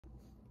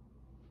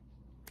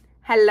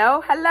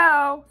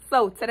Hello.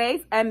 So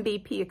today's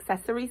MBP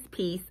accessories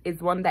piece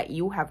is one that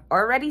you have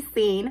already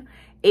seen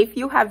if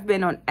you have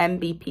been on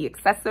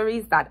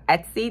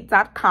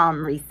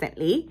MBPaccessories.etsy.com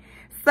recently.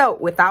 So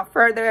without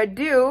further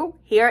ado,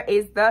 here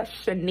is the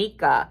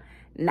Chanika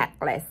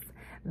necklace.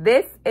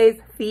 This is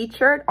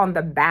featured on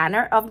the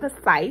banner of the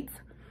site.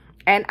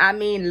 And I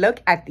mean,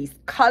 look at these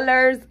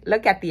colors.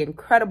 Look at the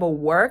incredible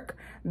work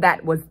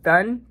that was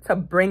done to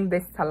bring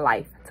this to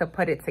life, to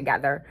put it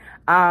together.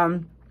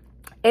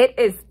 It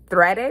is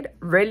threaded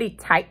really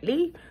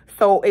tightly,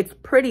 so it's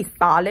pretty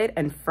solid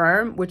and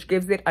firm, which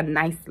gives it a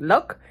nice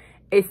look.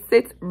 It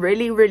sits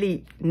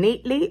really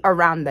neatly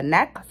around the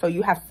neck, so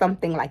you have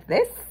something like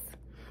this.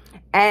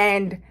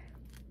 And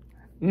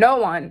no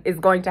one is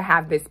going to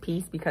have this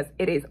piece because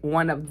it is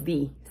one of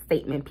the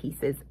statement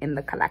pieces in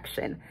the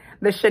collection.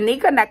 The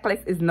Chanika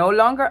necklace is no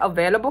longer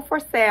available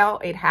for sale.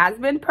 It has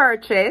been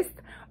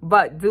purchased,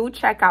 but do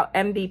check out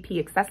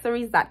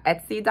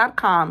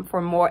MBPaccessories.etsy.com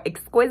for more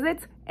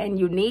exquisite and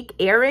unique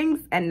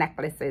earrings and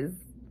necklaces.